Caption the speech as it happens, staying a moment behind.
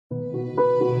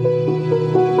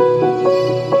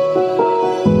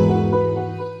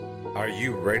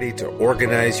to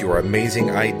organize your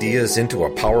amazing ideas into a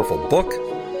powerful book?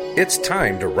 It's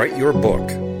time to write your book.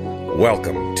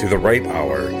 Welcome to The Right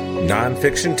Hour,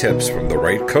 nonfiction tips from the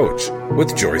right coach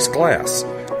with Joyce Glass,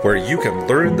 where you can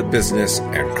learn the business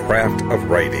and craft of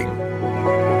writing.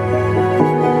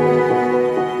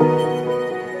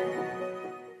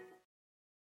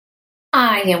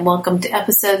 Hi, and welcome to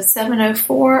episode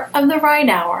 704 of The Right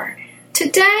Hour.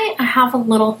 Today, I have a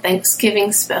little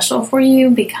Thanksgiving special for you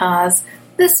because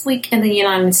this week in the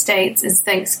United States is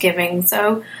Thanksgiving.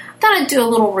 So I thought I'd do a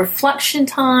little reflection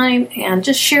time and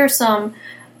just share some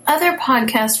other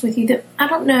podcasts with you that I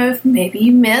don't know if maybe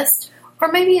you missed,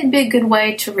 or maybe it'd be a good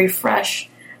way to refresh.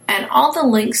 And all the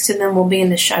links to them will be in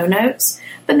the show notes.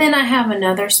 But then I have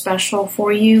another special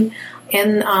for you.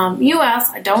 In U.S.,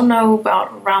 I don't know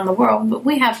about around the world, but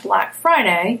we have Black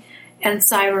Friday and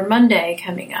Cyber Monday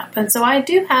coming up. And so I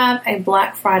do have a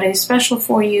Black Friday special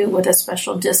for you with a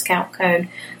special discount code.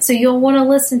 So you'll want to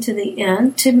listen to the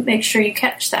end to make sure you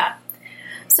catch that.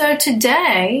 So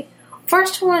today,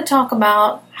 first I want to talk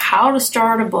about how to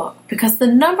start a book, because the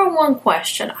number one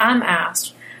question I'm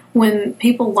asked when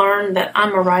people learn that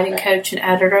I'm a writing coach and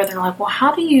editor, they're like, well,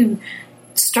 how do you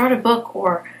start a book?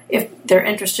 Or if they're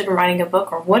interested in writing a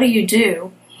book, or what do you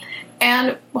do?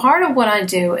 And part of what I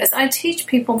do is I teach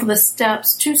people the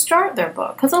steps to start their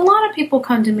book. Because a lot of people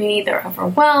come to me, they're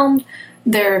overwhelmed,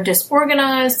 they're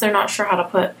disorganized, they're not sure how to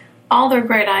put all their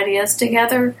great ideas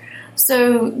together.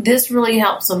 So this really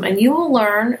helps them. And you will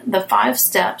learn the 5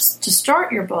 steps to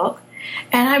start your book.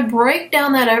 And I break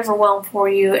down that overwhelm for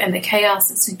you and the chaos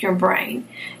that's in your brain.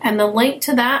 And the link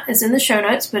to that is in the show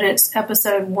notes, but it's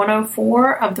episode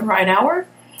 104 of The Right Hour.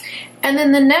 And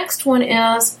then the next one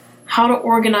is how to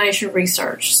organize your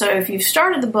research. So if you've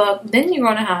started the book, then you're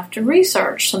going to have to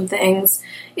research some things.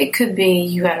 It could be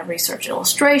you got to research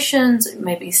illustrations,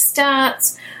 maybe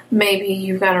stats, maybe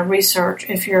you've got to research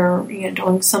if you're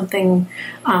doing something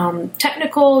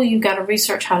technical, you've got to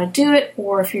research how to do it,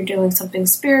 or if you're doing something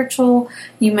spiritual,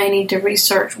 you may need to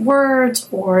research words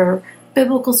or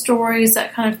biblical stories,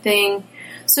 that kind of thing.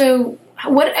 So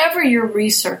whatever your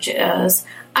research is,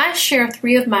 I share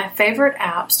 3 of my favorite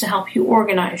apps to help you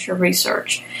organize your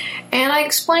research. And I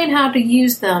explain how to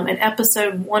use them in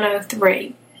episode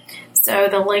 103. So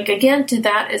the link again to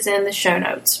that is in the show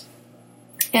notes.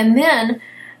 And then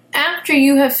after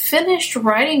you have finished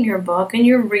writing your book and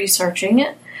you're researching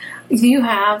it, you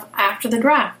have after the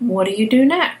draft. What do you do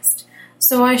next?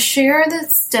 So I share the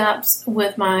steps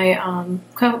with my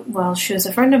she was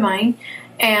a friend of mine,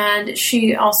 and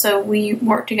we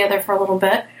worked together for a little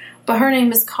bit. But her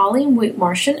name is Colleen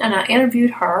Wheat-Martian, and I interviewed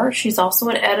her. She's also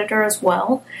an editor as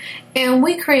well. And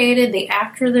we created the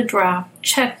After the Draft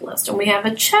checklist. And we have a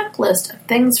checklist of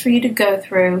things for you to go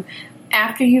through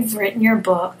after you've written your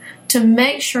book to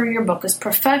make sure your book is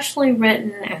professionally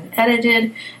written and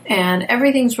edited and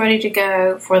everything's ready to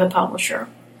go for the publisher.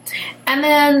 And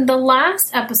then the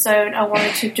last episode I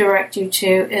wanted to direct you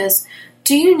to is,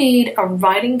 do you need a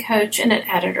writing coach and an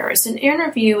editor? It's an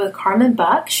interview with Carmen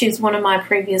Buck. She's one of my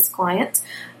previous clients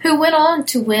who went on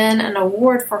to win an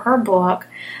award for her book,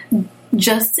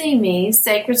 Just See Me,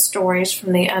 Sacred Stories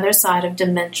from the Other Side of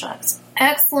Dementia. It's an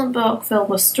excellent book filled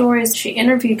with stories. She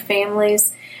interviewed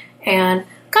families and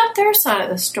got their side of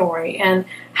the story and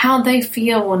how they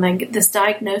feel when this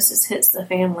diagnosis hits the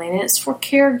family. And it's for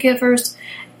caregivers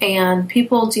and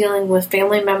people dealing with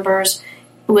family members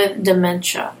with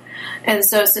dementia. And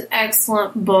so it's an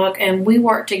excellent book, and we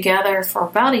worked together for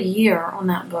about a year on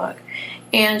that book.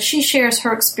 And she shares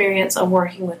her experience of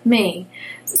working with me.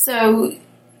 So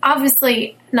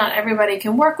obviously not everybody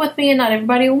can work with me, and not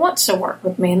everybody wants to work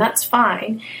with me, and that's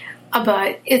fine.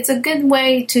 But it's a good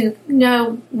way to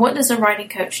know, what does a writing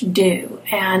coach do,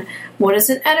 and what does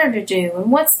an editor do,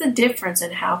 and what's the difference,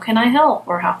 and how can I help,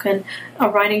 or how can a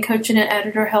writing coach and an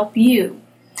editor help you?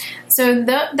 So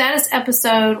that is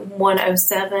episode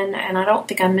 107, and I don't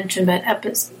think I mentioned, but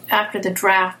After the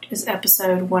Draft is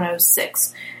episode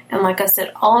 106. And like I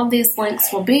said, all of these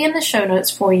links will be in the show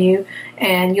notes for you,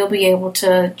 and you'll be able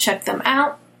to check them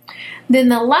out. Then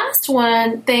the last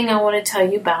thing I want to tell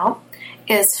you about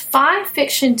is 5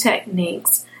 fiction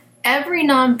techniques every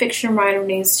nonfiction writer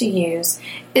needs to use.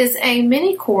 Is a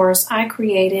mini course I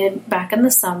created back in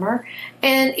the summer,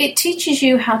 and it teaches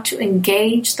you how to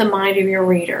engage the mind of your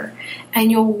reader. And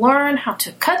you'll learn how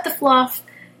to cut the fluff,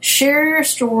 share your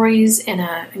stories in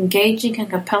an engaging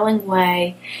and compelling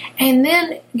way, and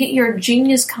then get your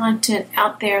genius content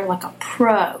out there like a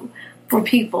pro for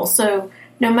people. So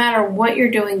no matter what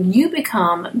you're doing, you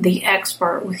become the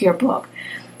expert with your book.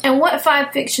 And what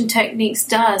 5 Fiction Techniques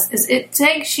does is it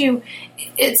takes you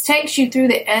through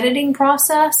the editing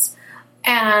process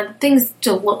and things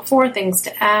to look for, things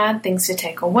to add, things to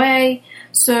take away.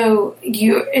 So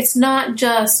it's not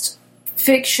just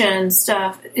fiction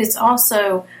stuff, it's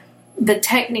also the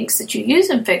techniques that you use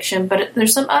in fiction, but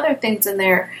there's some other things in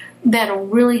there that'll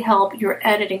really help your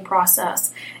editing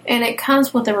process. And it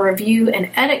comes with a review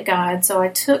and edit guide. So I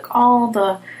took all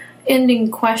the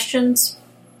ending questions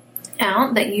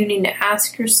out that you need to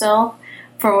ask yourself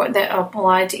that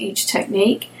apply to each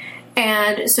technique.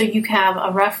 And so you have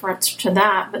a reference to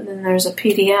that, but then there's a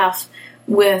PDF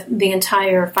with the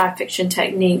entire 5 fiction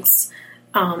techniques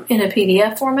in a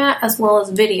PDF format as well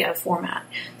as video format.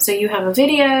 So you have a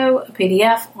video, a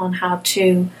PDF on how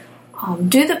to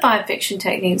do the 5 fiction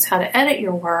techniques, how to edit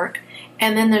your work,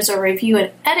 and then there's a review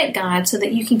and edit guide so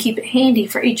that you can keep it handy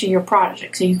for each of your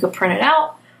projects. So you could print it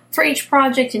out for each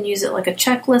project and use it like a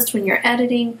checklist when you're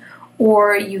editing,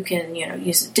 or you can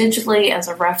use it digitally as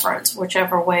a reference,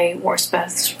 whichever way works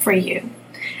best for you.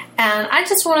 And I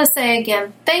just want to say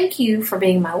again, thank you for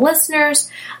being my listeners.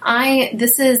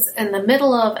 This is in the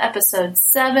middle of episode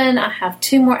 7. I have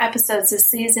 2 more episodes this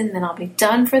season, then I'll be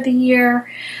done for the year.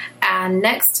 And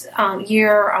next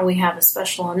year, we have a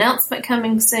special announcement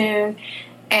coming soon.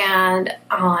 And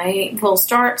I will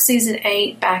start season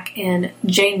 8 back in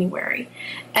January.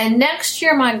 And next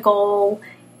year, my goal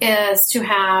is to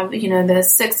have, the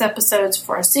 6 episodes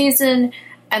for a season,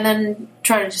 and then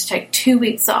try to just take 2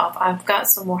 weeks off. I've got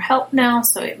some more help now,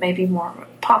 so it may be more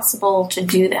possible to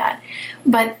do that.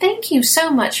 But thank you so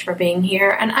much for being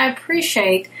here, and I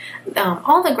appreciate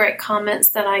all the great comments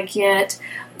that I get.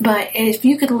 But if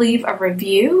you could leave a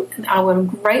review, I would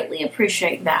greatly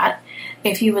appreciate that.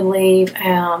 If you would leave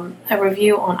a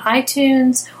review on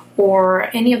iTunes or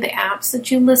any of the apps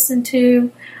that you listen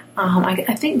to.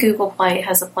 I think Google Play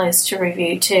has a place to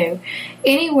review too.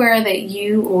 Anywhere that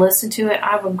you listen to it,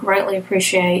 I would greatly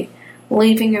appreciate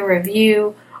leaving a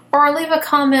review or leave a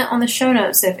comment on the show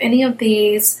notes if any of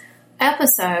these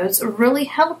episodes really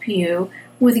help you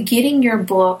with getting your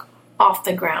book off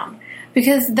the ground.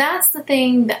 Because that's the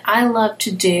thing that I love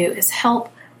to do, is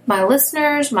help my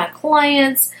listeners, my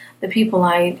clients, the people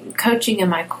I'm coaching in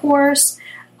my course,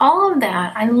 all of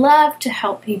that. I love to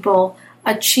help people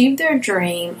achieve their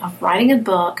dream of writing a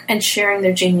book and sharing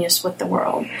their genius with the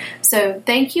world. So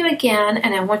thank you again,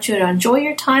 and I want you to enjoy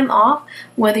your time off,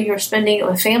 whether you're spending it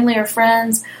with family or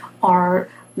friends, or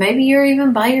maybe you're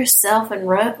even by yourself and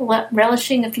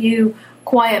relishing a few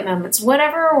quiet moments,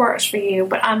 whatever works for you.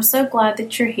 But I'm so glad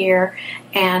that you're here,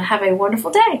 and have a wonderful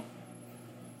day.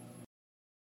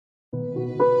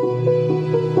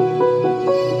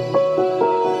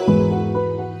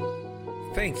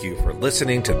 Thank you for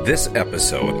listening to this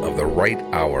episode of The Write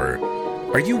Hour.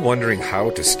 Are you wondering how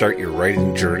to start your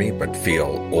writing journey but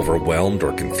feel overwhelmed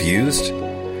or confused?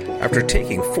 After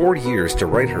taking 4 years to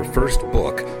write her first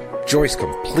book, Joyce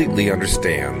completely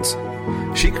understands.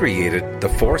 She created the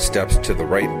 4 Steps to the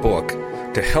Right Book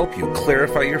to help you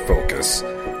clarify your focus,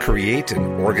 create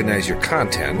and organize your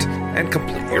content, and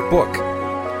complete your book.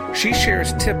 She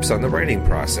shares tips on the writing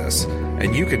process,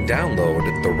 and you can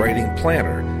download the Writing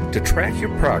Planner to track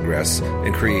your progress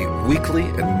and create weekly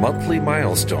and monthly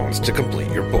milestones to complete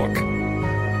your book.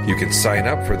 You can sign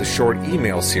up for the short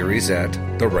email series at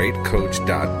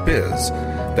thewritecoach.biz.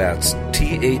 That's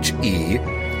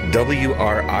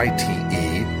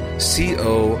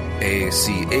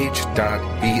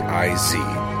TheWriteCoach.biz.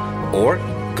 Or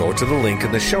go to the link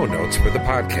in the show notes for the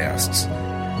podcasts.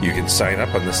 You can sign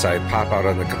up on the side pop out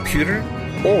on the computer,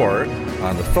 or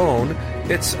on the phone,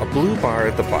 it's a blue bar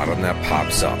at the bottom that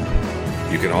pops up.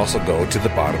 You can also go to the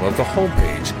bottom of the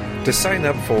homepage to sign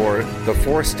up for the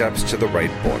 4 Steps to the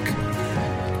Right Book.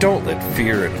 Don't let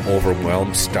fear and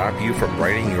overwhelm stop you from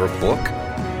writing your book.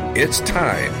 It's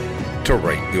time to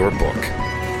write your book.